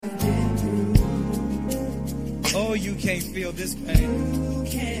know you can't feel this pain. You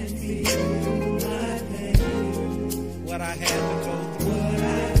can't feel my pain. What I had to go through. What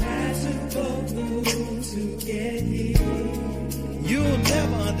I had to go through to get here. You'll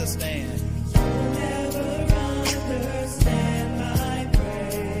never understand. You'll never understand my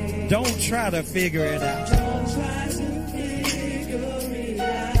praise. Don't try to figure it out. Don't try to figure it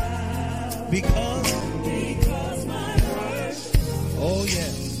out. Because my worship. Oh,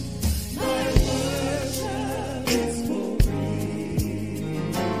 yes. My worship is for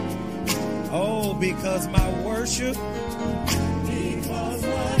me. Oh, because my worship. Because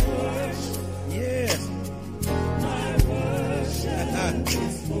my worship. Yes. My worship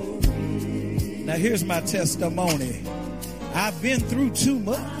is for me. Now, here's my testimony. I've been through too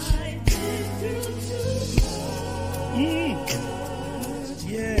much. I've been through too much.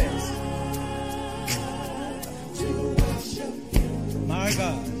 Yes. To worship you. My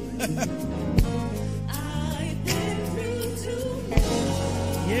God. I've been through too much.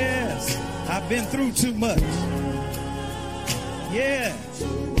 Yes. I've been through too much. Yeah. To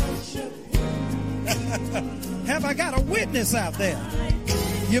worship you. Have I got a witness out there?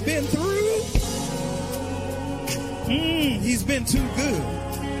 You've been through? He's been too good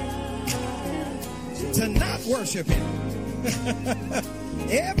to not worship him.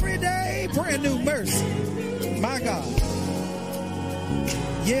 Every day, brand new mercy. My God.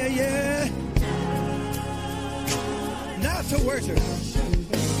 Yeah, yeah. Not to worship.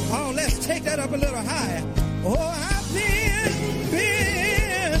 Oh, let's take that up a little higher. Oh, I've been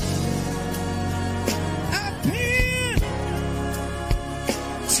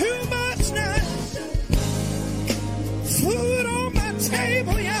too much now. Food on my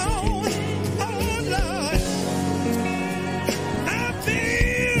table, y'all. Oh, Lord. I've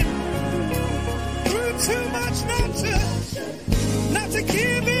been through too much not to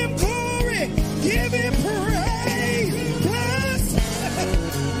give him glory, give him praise.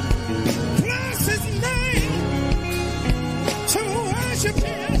 Bless his name, to worship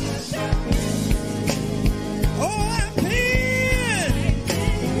him. Oh, I've been.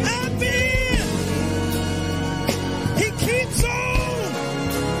 He keeps on.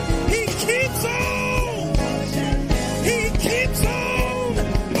 He keeps on. He keeps on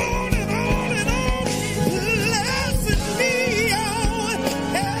and on and on, blessing me on.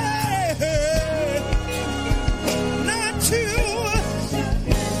 Hey, hey. Not to.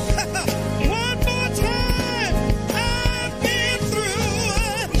 One more time. I've been through.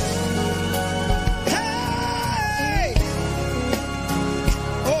 Hey.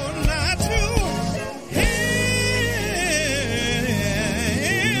 Oh, not to him.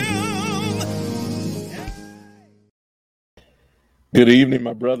 Good evening,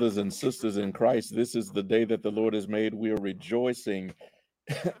 my brothers and sisters in Christ. This is the day that the Lord has made. We are rejoicing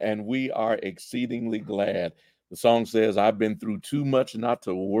and we are exceedingly glad. The song says, I've been through too much not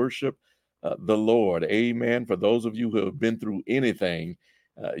to worship the Lord. Amen. For those of you who have been through anything,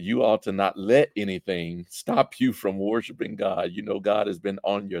 you ought to not let anything stop you from worshiping God. You know, God has been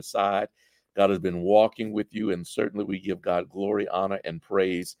on your side. God has been walking with you, and certainly we give God glory, honor, and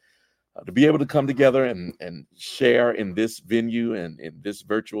praise. To be able to come together and share in this venue and in this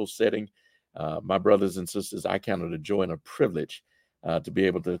virtual setting, my brothers and sisters, I count it a joy and a privilege to be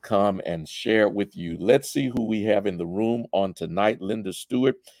able to come and share with you. Let's see who we have in the room on tonight. Linda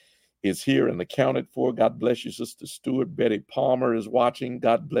Stewart is here and accounted for. God bless you, Sister Stewart. Betty Palmer is watching.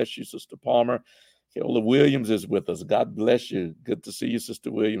 God bless you, Sister Palmer. Keola Williams is with us. God bless you. Good to see you, Sister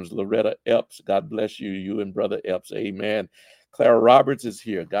Williams. Loretta Epps, God bless you. You and Brother Epps, amen. Clara Roberts is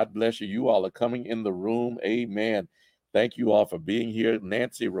here. God bless you. You all are coming in the room. Amen. Thank you all for being here.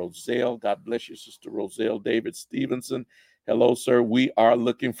 Nancy Roselle. God bless you, Sister Roselle. David Stevenson. Hello, sir. We are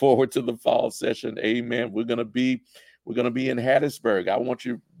looking forward to the fall session. Amen. We're going to be in Hattiesburg. I want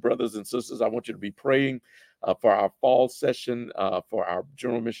you, brothers and sisters, I want you to be praying for our fall session for our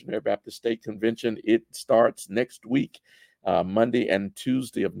General Missionary Baptist State Convention. It starts next week, Monday and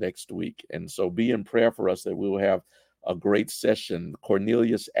Tuesday of next week. And so be in prayer for us that we will have a great session.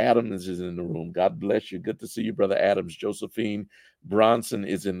 Cornelius Adams is in the room. God bless you. Good to see you, Brother Adams. Josephine Bronson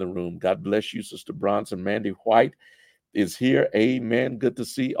is in the room. God bless you, Sister Bronson. Mandy White is here. Amen. Good to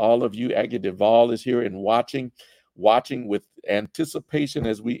see all of you. Aggie Duvall is here and watching with anticipation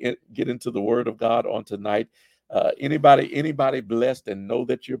as we get into the Word of God on tonight. Anybody blessed and know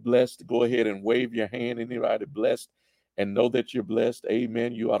that you're blessed? Go ahead and wave your hand. Anybody blessed and know that you're blessed?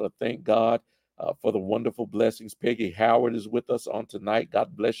 Amen. You ought to thank God for the wonderful blessings. Peggy Howard is with us on tonight.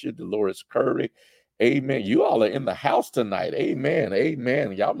 God bless you. Dolores Curry. Amen. You all are in the house tonight. Amen.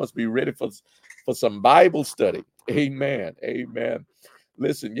 Amen. Y'all must be ready for some Bible study. Amen. Amen.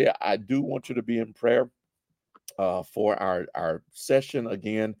 Listen, I do want you to be in prayer for our session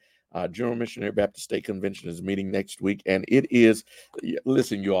again. General Missionary Baptist State Convention is meeting next week, and it is,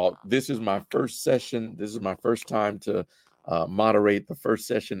 listen, you all, this is my first session. This is my first time to moderate the first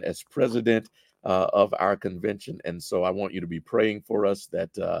session as president of our convention, and so I want you to be praying for us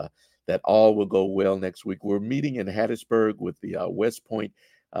that that all will go well next week. We're meeting in Hattiesburg with the West Point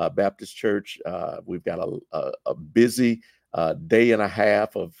Baptist Church. We've got a busy day and a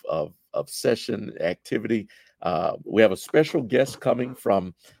half of session activity. We have a special guest coming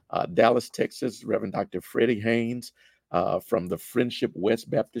from Dallas, Texas, Reverend Dr. Freddie Haynes from the Friendship West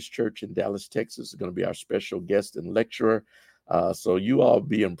Baptist Church in Dallas, Texas, is going to be our special guest and lecturer. So you all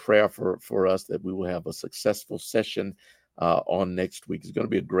be in prayer for us that we will have a successful session on next week. It's going to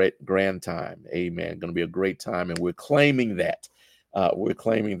be a grand time. Amen. Going to be a great time, and we're claiming that. We're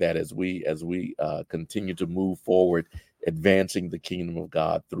claiming that as we continue to move forward, advancing the kingdom of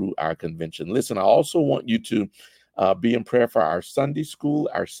God through our convention. Listen, I also want you to be in prayer for our Sunday school.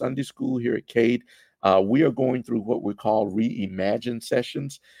 Our Sunday school here at Cade, we are going through what we call Reimagine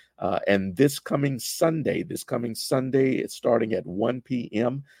sessions. And this coming Sunday, it's starting at 1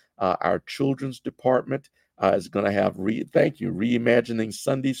 p.m. Our children's department is going to have, Reimagining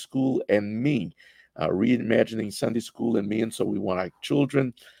Sunday School and Me. Reimagining Sunday School and Me. And so we want our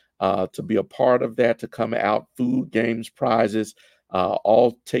children to be a part of that, to come out. Food, games, prizes,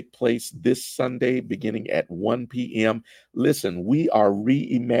 all take place this Sunday beginning at 1 p.m. Listen, we are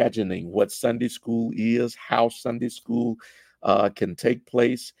reimagining what Sunday school is, how Sunday school can take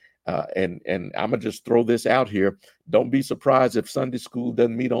place. And I'm going to just throw this out here. Don't be surprised if Sunday school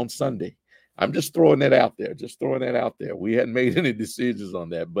doesn't meet on Sunday. I'm just throwing that out there. We hadn't made any decisions on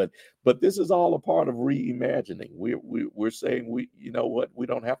that, but this is all a part of reimagining. We're saying you know what, we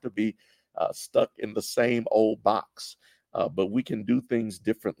don't have to be stuck in the same old box, but we can do things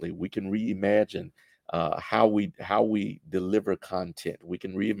differently. We can reimagine how we deliver content. We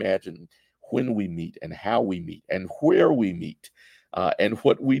can reimagine when we meet and how we meet and where we meet and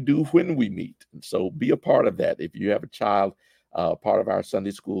what we do when we meet. And so be a part of that. If you have a child, part of our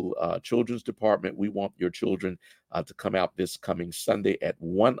Sunday school children's department, we want your children to come out this coming Sunday at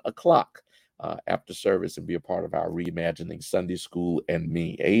 1 o'clock after service and be a part of our Reimagining Sunday School and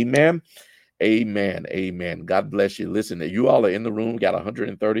Me. Amen. Amen. Amen. God bless you. Listen, you all are in the room. We got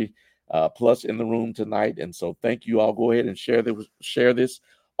 130 plus in the room tonight. And so thank you all. Go ahead and share this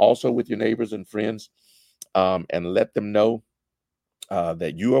also with your neighbors and friends, and let them know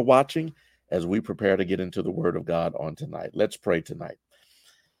that you are watching as we prepare to get into the Word of God on tonight. Let's pray tonight.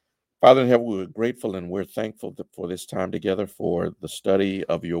 Father in heaven, we're grateful and we're thankful for this time together, for the study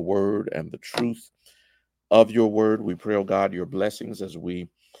of your Word and the truth of your Word. We pray, oh God, your blessings as we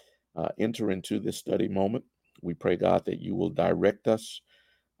enter into this study moment. We pray, God, that you will direct us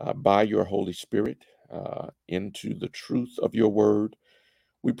by your Holy Spirit into the truth of your Word.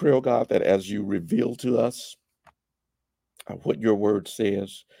 We pray, oh God, that as you reveal to us what your Word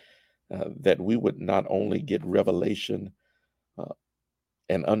says, that we would not only get revelation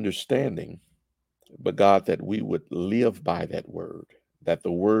and understanding, but God, that we would live by that word, that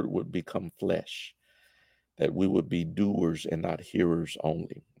the word would become flesh, that we would be doers and not hearers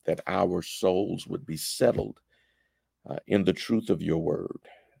only, that our souls would be settled in the truth of your word,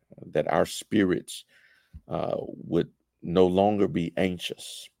 that our spirits would no longer be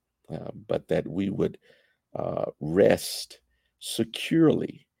anxious, but that we would rest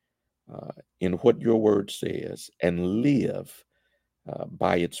securely in what your word says and live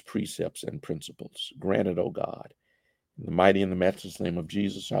by its precepts and principles. Grant it, O God. In the mighty and the matchless name of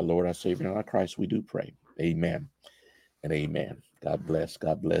Jesus, our Lord, our Savior, and our Christ, we do pray. Amen and amen. God bless.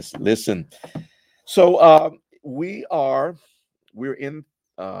 God bless. Listen, so we're in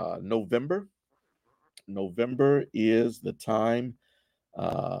November. November is the time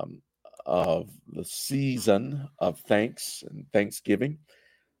of the season of thanks and Thanksgiving.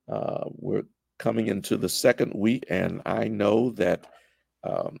 We're coming into the second week, and I know that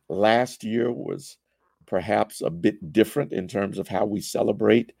last year was perhaps a bit different in terms of how we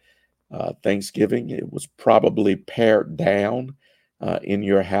celebrate Thanksgiving. It was probably pared down in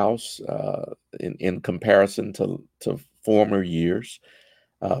your house in comparison to former years.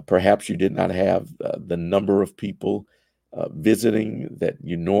 Perhaps you did not have the number of people visiting that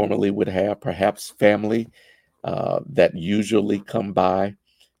you normally would have, perhaps family that usually come by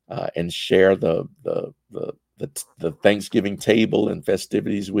and share the Thanksgiving table and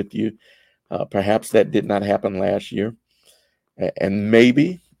festivities with you. Perhaps that did not happen last year. And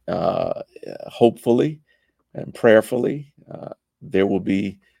maybe, hopefully and prayerfully, there will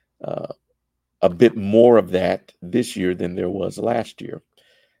be a bit more of that this year than there was last year,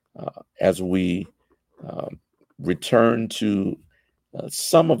 as we return to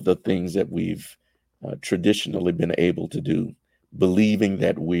some of the things that we've traditionally been able to do, believing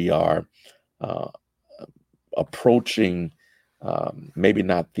that we are uh, approaching maybe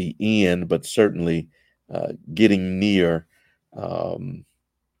not the end, but certainly getting near, um,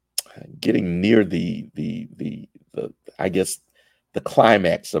 the I guess the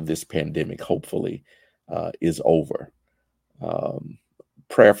climax of this pandemic. Hopefully, is over. Um,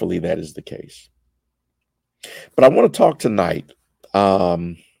 Prayerfully, that is the case. But I want to talk tonight.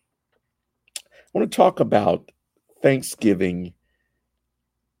 I want to talk about Thanksgiving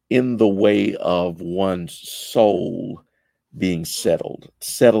in the way of one's soul being settled,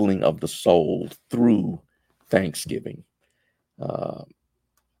 settling of the soul through Thanksgiving. Uh,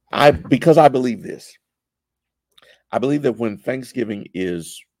 because I believe this. I believe that when Thanksgiving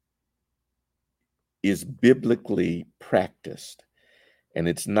is biblically practiced, and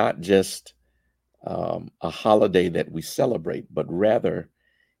it's not just a holiday that we celebrate, but rather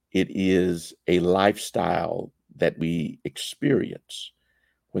it is a lifestyle that we experience.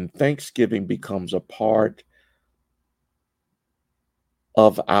 When Thanksgiving becomes a part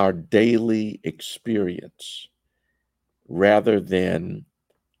of our daily experience rather than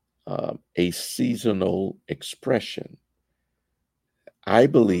a seasonal expression, I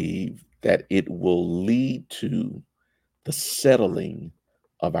believe that it will lead to the settling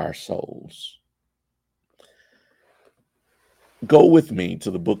of our souls. Go with me to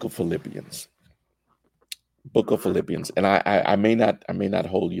the book of Philippians. Book of Philippians, and I may not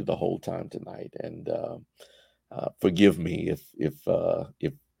hold you the whole time tonight, and forgive me if if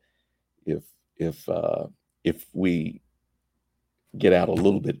if we get out a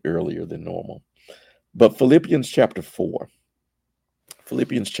little bit earlier than normal. But Philippians chapter 4,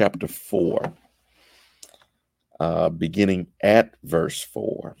 beginning at verse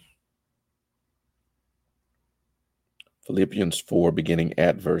 4. Philippians 4, beginning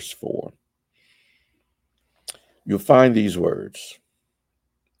at verse 4. You'll find these words.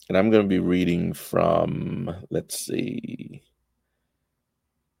 And I'm going to be reading from, let's see.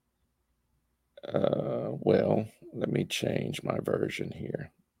 Well, let me change my version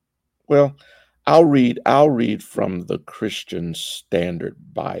here. Well, I'll read from the Christian Standard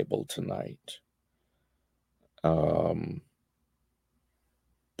Bible tonight. But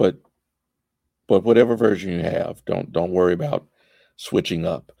whatever version you have, don't worry about switching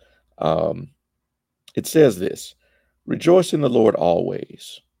up. It says this: rejoice in the Lord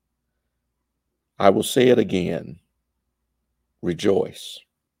always. I will say it again, rejoice.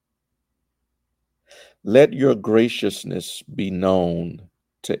 Let your graciousness be known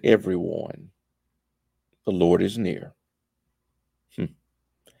to everyone. The Lord is near.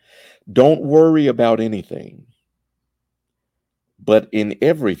 Don't worry about anything, but in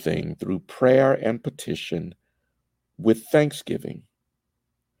everything, through prayer and petition, with thanksgiving,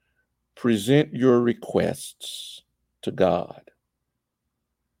 present your requests to God.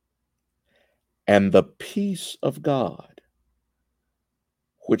 And the peace of God,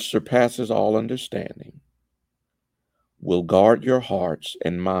 which surpasses all understanding, will guard your hearts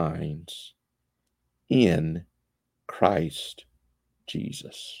and minds in Christ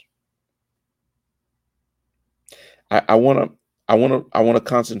Jesus. I want to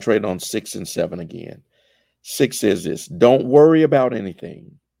concentrate on 6 and 7 again. 6 says this: don't worry about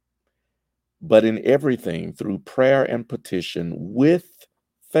anything, but in everything, through prayer and petition, with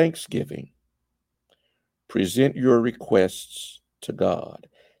thanksgiving, present your requests to God,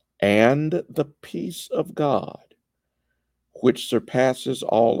 and the peace of God, which surpasses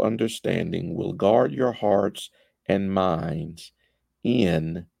all understanding, will guard your hearts and minds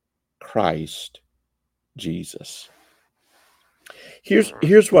in Christ Jesus.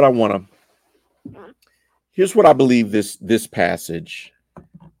 Here's what I believe this passage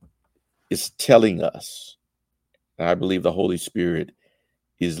is telling us. And I believe the Holy Spirit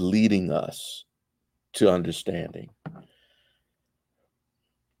is leading us to understanding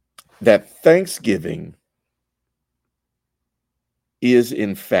that Thanksgiving is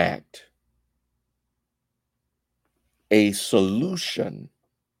in fact a solution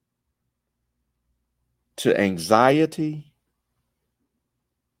to anxiety,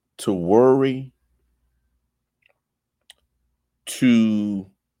 to worry, to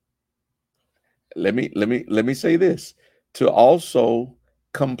let me say this, to also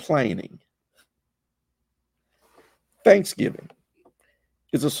complaining. Thanksgiving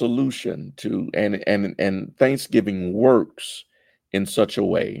is a solution to, and Thanksgiving works in such a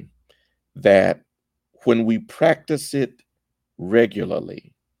way that when we practice it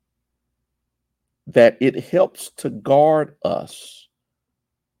regularly, that it helps to guard us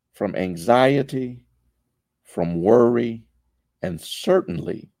from anxiety, from worry, and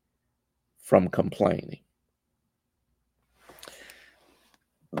certainly from complaining.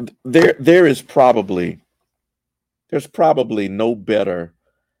 There's probably no better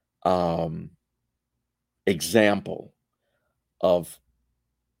example of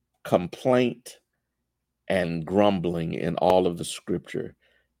complaint and grumbling in all of the scripture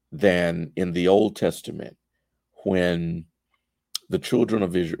than in the Old Testament, when the children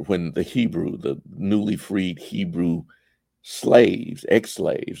of Israel, when the newly freed Hebrew slaves,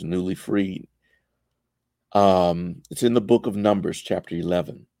 ex-slaves, newly freed. It's in the book of Numbers, chapter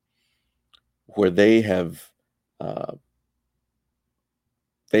 11, where they have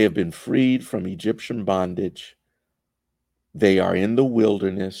been freed from Egyptian bondage. They are in the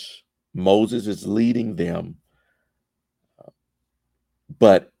wilderness. Moses is leading them.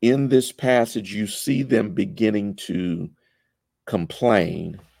 But in this passage, you see them beginning to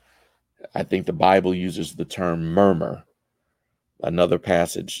complain. I think the Bible uses the term murmur. Another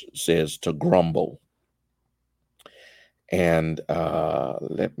passage says to grumble. And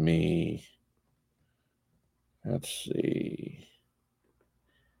let's see.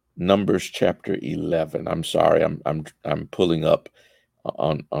 Numbers chapter 11. I'm sorry, I'm pulling up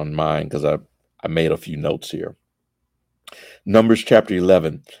on mine because I made a few notes here. Numbers chapter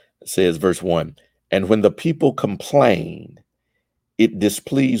 11 says, verse 1, and when the people complained, it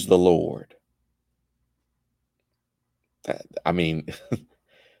displeased the Lord. I mean,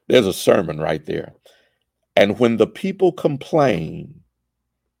 there's a sermon right there. And when the people complained,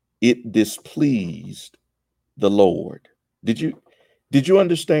 it displeased the Lord. Did you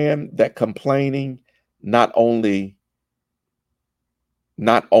understand that complaining not only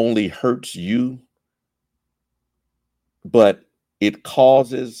hurts you, but it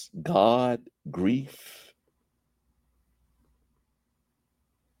causes God grief?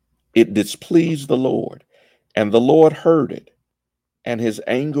 It displeased the Lord, and the Lord heard it, and his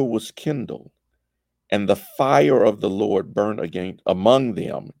anger was kindled, and the fire of the Lord burned among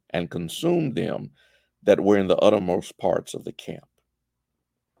them and consumed them that were in the uttermost parts of the camp.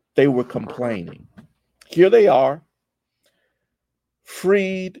 They were complaining. Here they are,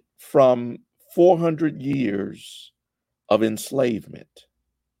 freed from 400 years of enslavement.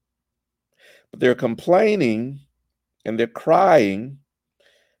 But they're complaining and they're crying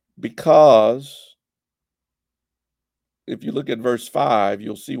because if you look at verse 5,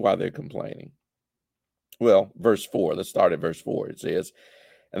 you'll see why they're complaining. Well, verse 4, let's start at verse 4. It says,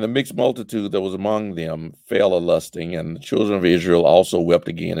 and the mixed multitude that was among them fell a-lusting, and the children of Israel also wept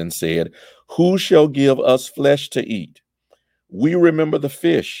again and said, who shall give us flesh to eat? We remember the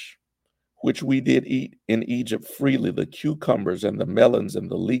fish which we did eat in Egypt freely, the cucumbers and the melons and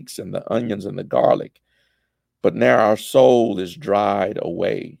the leeks and the onions and the garlic. But now our soul is dried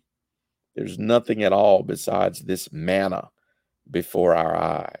away. There's nothing at all besides this manna before our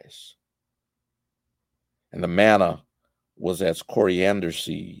eyes. And the manna was as coriander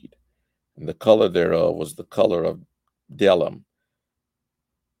seed, and the color thereof was the color of bdellium.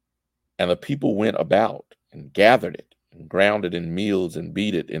 And the people went about and gathered it, and ground it in meals, and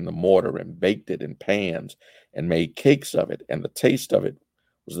beat it in the mortar, and baked it in pans, and made cakes of it. And the taste of it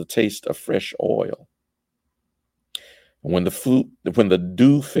was the taste of fresh oil. And when the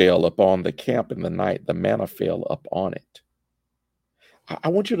dew fell upon the camp in the night, the manna fell upon it. I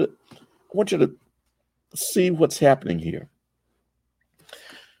want you to see what's happening here.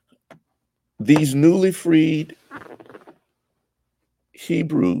 These newly freed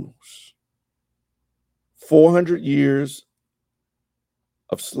Hebrews, 400 years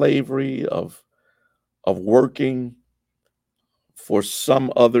of slavery, of working for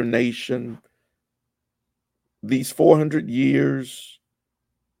some other nation, these 400 years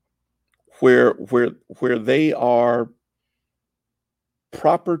where they are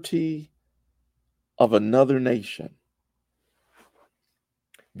property of another nation.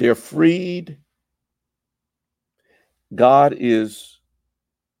 They're freed. God is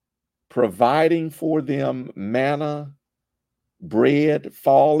providing for them manna, bread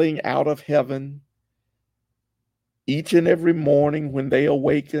falling out of heaven each and every morning when they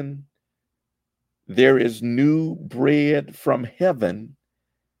awaken. There is new bread from heaven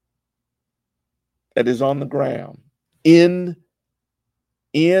that is on the ground in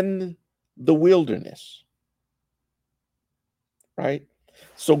the wilderness, right?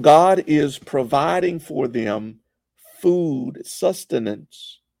 So God is providing for them food,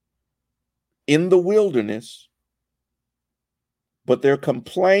 sustenance in the wilderness, but they're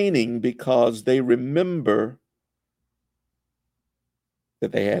complaining because they remember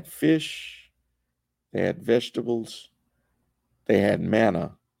that they had fish, they had vegetables, they had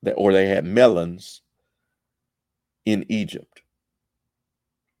manna, or they had melons, in Egypt.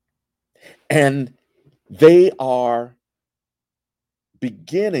 And they are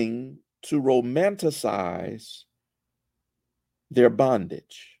beginning to romanticize their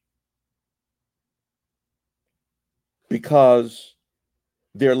bondage because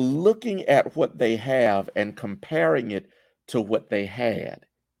they're looking at what they have and comparing it to what they had,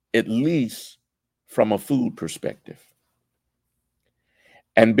 at least from a food perspective.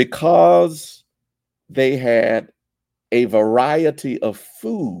 And because they had a variety of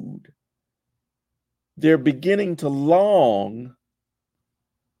food, they're beginning to long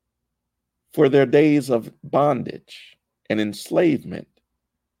for their days of bondage and enslavement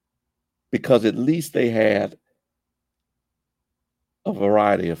because at least they had a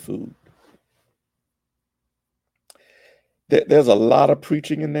variety of food. There's a lot of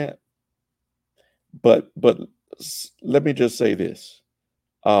preaching in that, but let me just say this.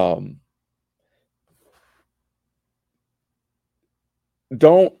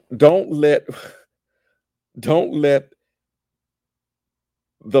 Don't let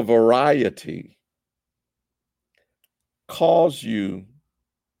the variety cause you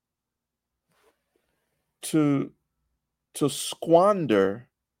to squander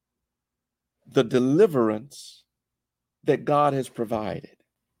the deliverance that God has provided.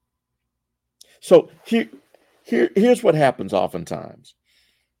 So here's what happens oftentimes.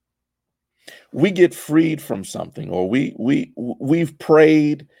 We get freed from something, or we've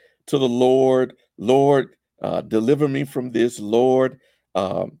prayed to the Lord, Lord, deliver me from this, Lord,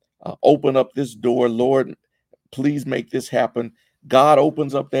 open up this door, Lord, please make this happen. God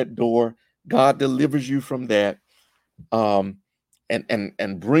opens up that door, God delivers you from that,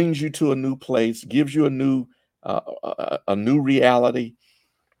 and brings you to a new place, gives you a new reality.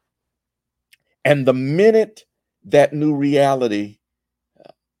 And the minute that new reality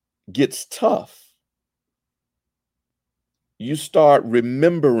gets tough, you start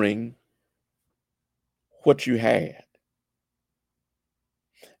remembering what you had.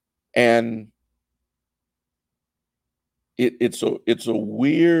 And it's a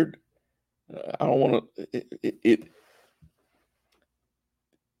weird, I don't want to,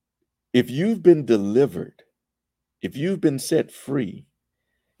 if you've been delivered, if you've been set free,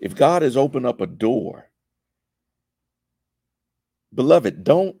 if God has opened up a door, beloved,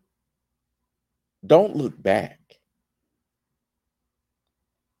 don't look back.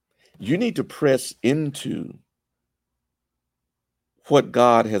 You need to press into what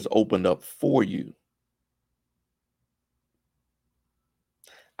God has opened up for you.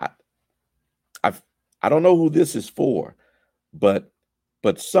 I don't know who this is for, but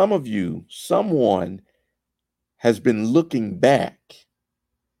some of you, someone has been looking back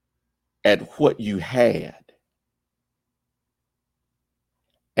at what you had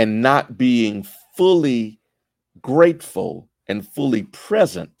and not being fully grateful and fully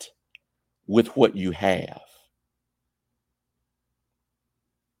present with what you have.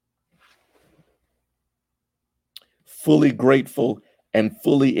 Fully grateful and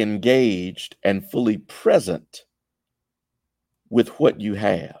fully engaged and fully present with what you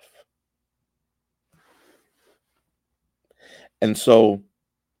have. And so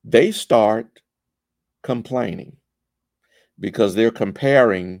they start complaining because they're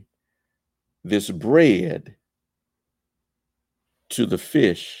comparing this bread to the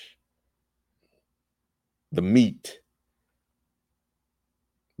fish, the meat,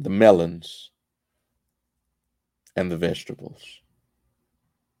 the melons, and the vegetables.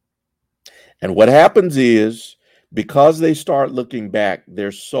 And what happens is, because they start looking back,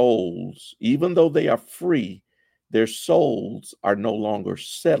 their souls, even though they are free, their souls are no longer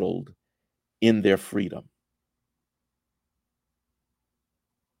settled in their freedom.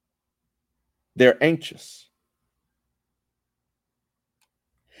 They're anxious.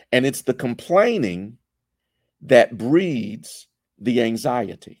 And it's the complaining that breeds the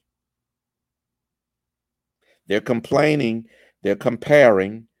anxiety. They're complaining, they're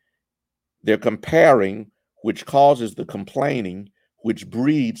comparing, which causes the complaining, which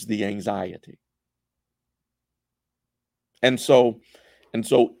breeds the anxiety. And so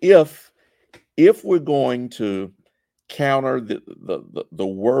if we're going to counter the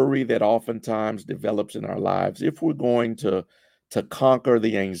worry that oftentimes develops in our lives, if we're going to conquer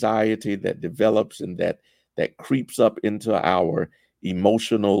the anxiety that develops and that creeps up into our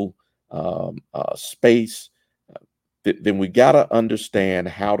emotional space, then we got to understand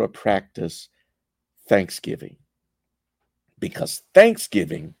how to practice Thanksgiving, because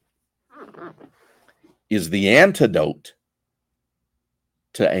Thanksgiving is the antidote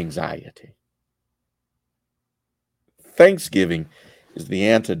to anxiety. Thanksgiving is the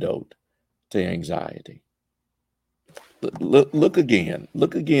antidote to anxiety. Look again.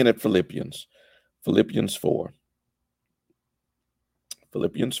 Look again at Philippians. Philippians 4.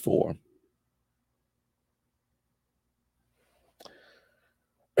 Philippians 4.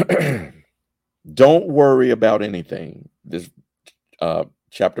 Don't worry about anything. This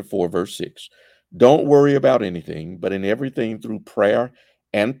chapter 4, verse 6. Don't worry about anything, but in everything through prayer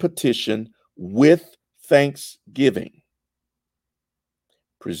and petition with thanksgiving.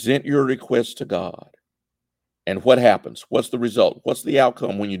 Present your requests to God. And what happens? What's the result? What's the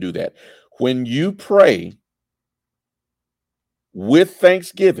outcome when you do that? When you pray with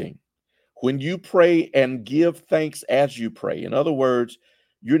thanksgiving, when you pray and give thanks as you pray, in other words,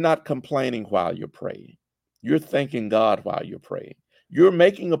 you're not complaining while you're praying. You're thanking God while you're praying. You're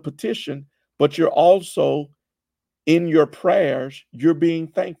making a petition, but you're also, in your prayers, you're being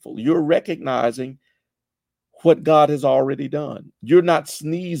thankful. You're recognizing what God has already done. You're not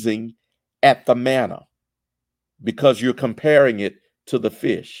sneezing at the manna because you're comparing it to the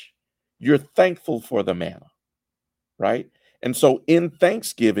fish. You're thankful for the manna, right? And so in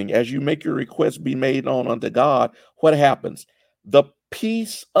thanksgiving, as you make your requests be made known unto God, what happens? The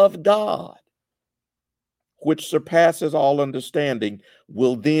peace of God, which surpasses all understanding,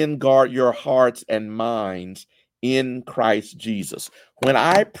 will then guard your hearts and minds in Christ Jesus. When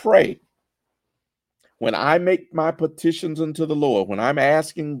I pray, when I make my petitions unto the Lord, when I'm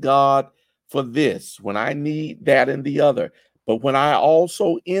asking God for this, when I need that and the other, but when I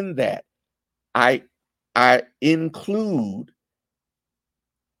also in that, I include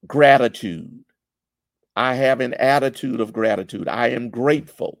gratitude. I have an attitude of gratitude. I am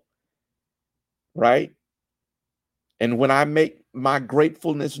grateful, right? And when I make my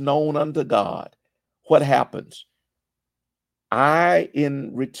gratefulness known unto God, what happens? I,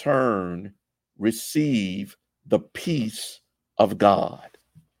 in return, receive the peace of God.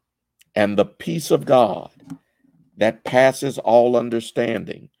 And the peace of God that passes all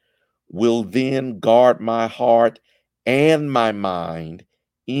understanding will then guard my heart and my mind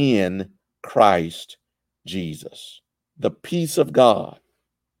in Christ Jesus. The peace of God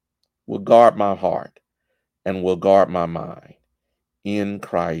will guard my heart and will guard my mind in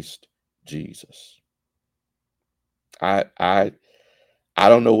Christ Jesus. I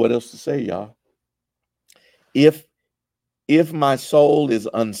don't know what else to say, y'all. If my soul is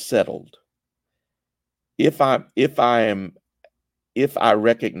unsettled, if I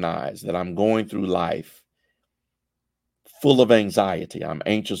recognize that I'm going through life full of anxiety, I'm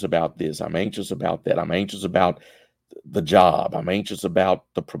anxious about this, I'm anxious about that, I'm anxious about the job, I'm anxious about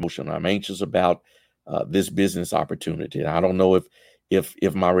the promotion, I'm anxious about this business opportunity. And I don't know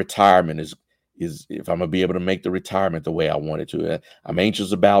if my retirement is if I'm gonna be able to make the retirement the way I want it to. I'm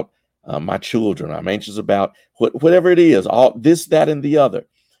anxious about my children. I'm anxious about whatever it is, all this, that, and the other.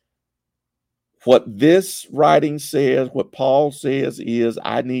 What this writing says, what Paul says is,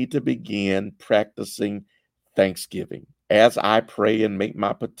 I need to begin practicing thanksgiving. As I pray and make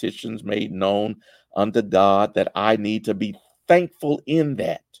my petitions made known unto God, that I need to be thankful in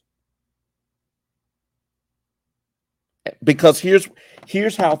that. Because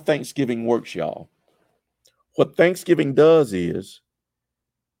here's how Thanksgiving works, y'all. What Thanksgiving does is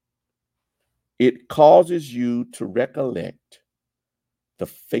it causes you to recollect the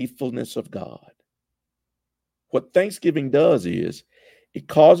faithfulness of God. What Thanksgiving does is it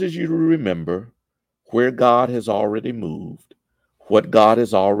causes you to remember where God has already moved, what God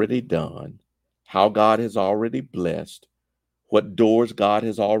has already done, how God has already blessed, what doors God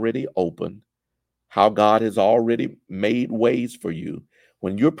has already opened, how God has already made ways for you.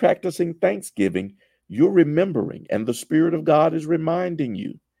 When you're practicing Thanksgiving, you're remembering, and the Spirit of God is reminding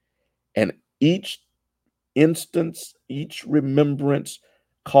you. And each instance, each remembrance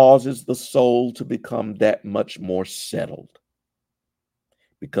causes the soul to become that much more settled.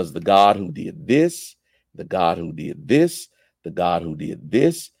 Because the God who did this, the God who did this, the God who did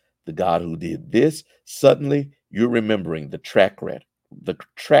this, the God who did this, suddenly you're remembering the track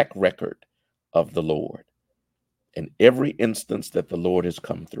record of the Lord in every instance that the Lord has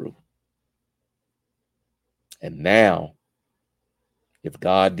come through. And now, if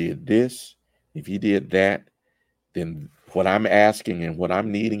God did this, if he did that, then what I'm asking and what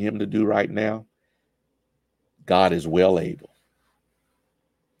I'm needing him to do right now, God is well able.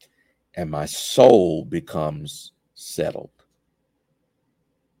 And my soul becomes settled.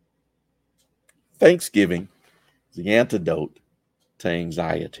 Thanksgiving is the antidote to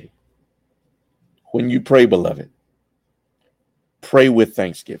anxiety. When you pray, beloved, pray with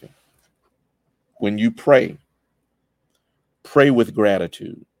thanksgiving. When you pray with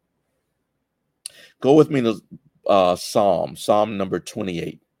gratitude. Go with me to Psalm number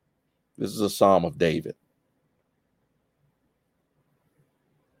 28. This is a Psalm of David.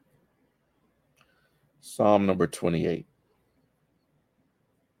 Psalm number 28.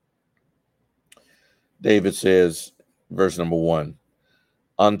 David says, verse number 1,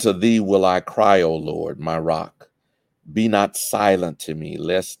 unto thee will I cry, O Lord, my rock. Be not silent to me,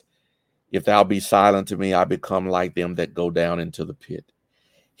 lest if thou be silent to me, I become like them that go down into the pit.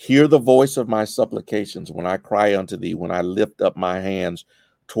 Hear the voice of my supplications when I cry unto thee, when I lift up my hands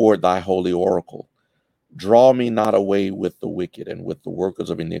toward thy holy oracle. Draw me not away with the wicked and with the workers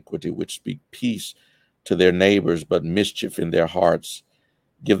of iniquity, which speak peace to their neighbors, but mischief in their hearts.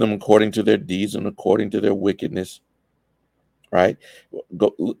 Give them according to their deeds and according to their wickedness. Right?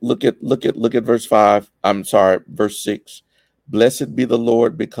 Go look at verse 5. I'm sorry, verse 6. Blessed be the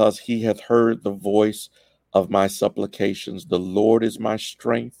Lord, because he hath heard the voice of my supplications. The Lord is my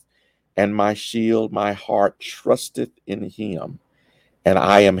strength and my shield. My heart trusteth in him, and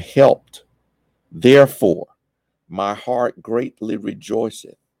I am helped. Therefore, my heart greatly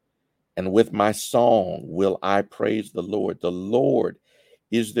rejoiceth, and with my song will I praise the Lord. The Lord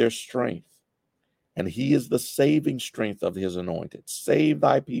is their strength, and he is the saving strength of his anointed. Save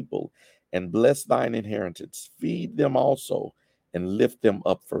thy people and bless thine inheritance. Feed them also and lift them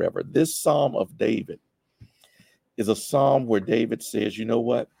up forever. This Psalm of David is a psalm where David says, you know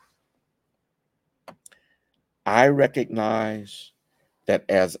what? I recognize that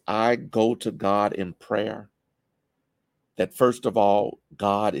as I go to God in prayer, that first of all,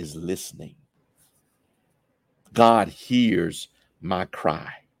 God is listening. God hears my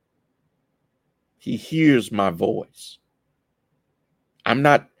cry. He hears my voice. I'm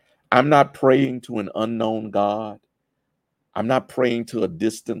not praying to an unknown God. I'm not praying to a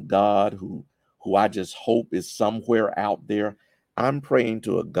distant God who I just hope is somewhere out there. I'm praying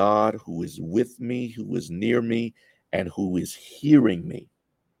to a God who is with me, who is near me, and who is hearing me.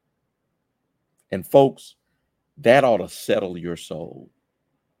 And folks, that ought to settle your soul.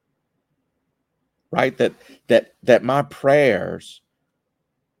 Right? That my prayers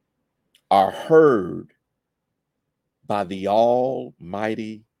are heard by the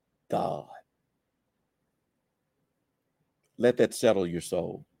Almighty God. Let that settle your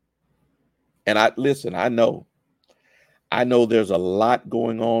soul. And I know there's a lot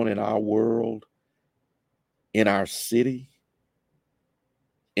going on in our world, in our city,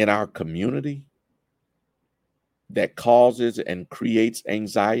 in our community that causes and creates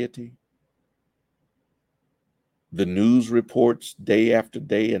anxiety. The news reports day after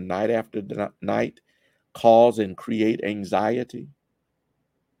day and night after night cause and create anxiety.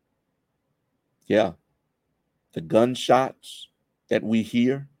 Yeah. The gunshots that we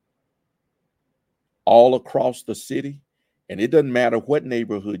hear all across the city, and it doesn't matter what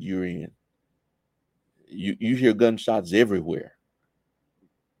neighborhood you're in. You hear gunshots everywhere.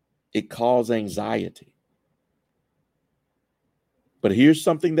 It causes anxiety. But here's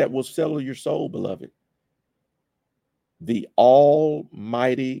something that will settle your soul, beloved. The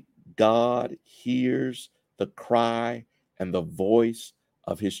Almighty God hears the cry and the voice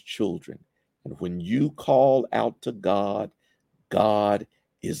of his children. And when you call out to God, God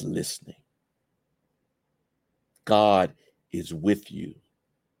is listening. God is with you.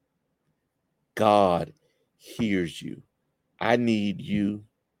 God hears you. I need you,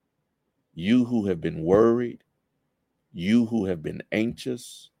 you who have been worried, you who have been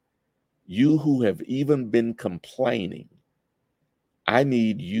anxious, you who have even been complaining. I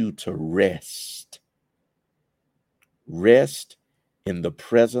need you to rest. Rest in the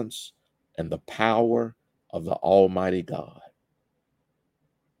presence and the power of the Almighty God,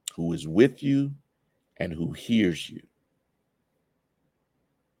 who is with you and who hears you.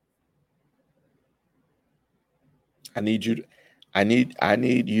 I need you. I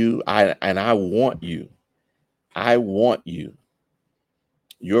need you. I want you. I want you.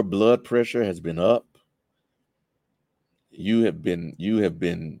 Your blood pressure has been up. You have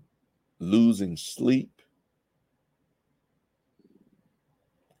been losing sleep.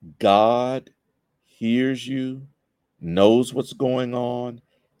 God hears you, knows what's going on,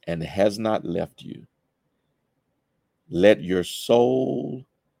 and has not left you. Let your soul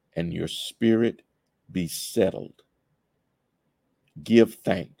and your spirit be settled. Give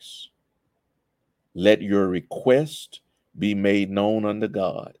thanks. Let your request be made known unto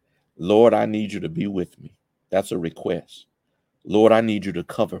God. Lord, I need you to be with me. That's a request. Lord, I need you to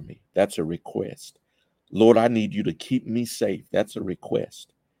cover me. That's a request. Lord, I need you to keep me safe. That's a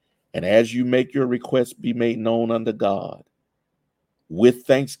request. And as you make your request be made known unto God with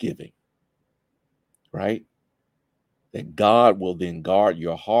thanksgiving, right? That God will then guard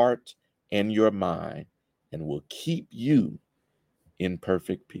your heart and your mind and will keep you in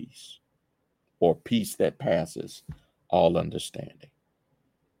perfect peace, or peace that passes all understanding.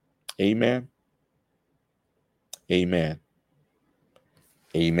 Amen. Amen.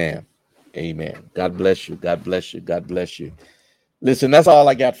 Amen. Amen. God bless you. God bless you. God bless you. Listen, that's all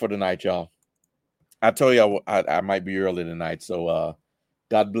I got for tonight, y'all. I told you I might be early tonight, so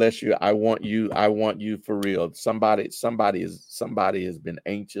God bless you. I want you for real. Somebody has been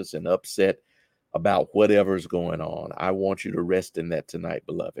anxious and upset about whatever's going on. I want you to rest in that tonight,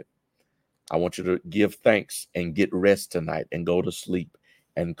 beloved. I want you to give thanks and get rest tonight and go to sleep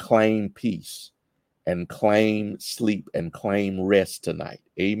and claim peace and claim sleep and claim rest tonight.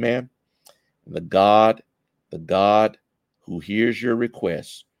 Amen. The God who hears your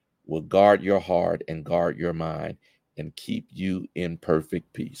requests will guard your heart and guard your mind and keep you in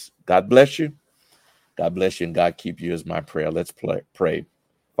perfect peace. God bless you. God bless you and God keep you is my prayer. Let's pray.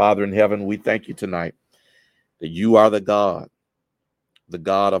 Father in heaven, we thank you tonight that you are the God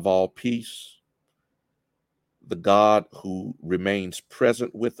of all peace, the God who remains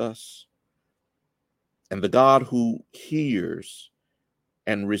present with us, and the God who hears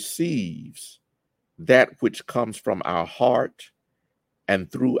and receives that which comes from our heart and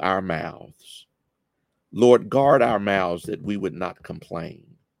through our mouths. Lord, guard our mouths that we would not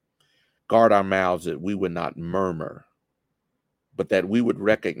complain. Guard our mouths that we would not murmur, but that we would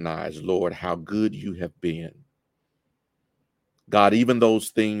recognize, Lord, how good you have been. God, even those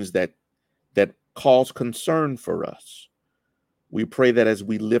things that cause concern for us, we pray that as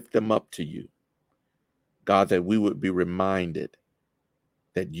we lift them up to you, God, that we would be reminded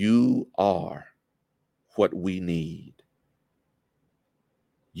that you are what we need.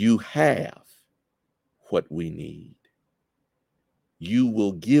 You have what we need. You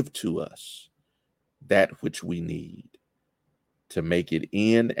will give to us that which we need to make it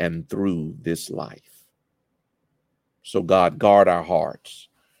in and through this life. So God, guard our hearts,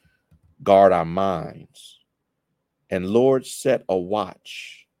 guard our minds, and Lord, set a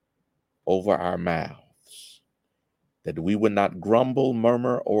watch over our mouths, that we would not grumble,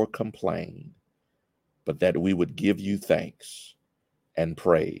 murmur, or complain, but that we would give you thanks and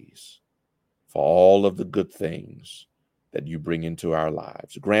praise for all of the good things that you bring into our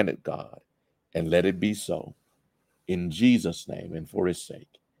lives. Grant it, God, and let it be so. In Jesus' name and for his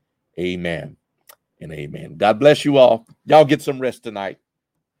sake. Amen and amen. God bless you all. Y'all get some rest tonight.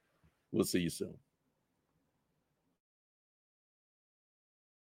 We'll see you soon.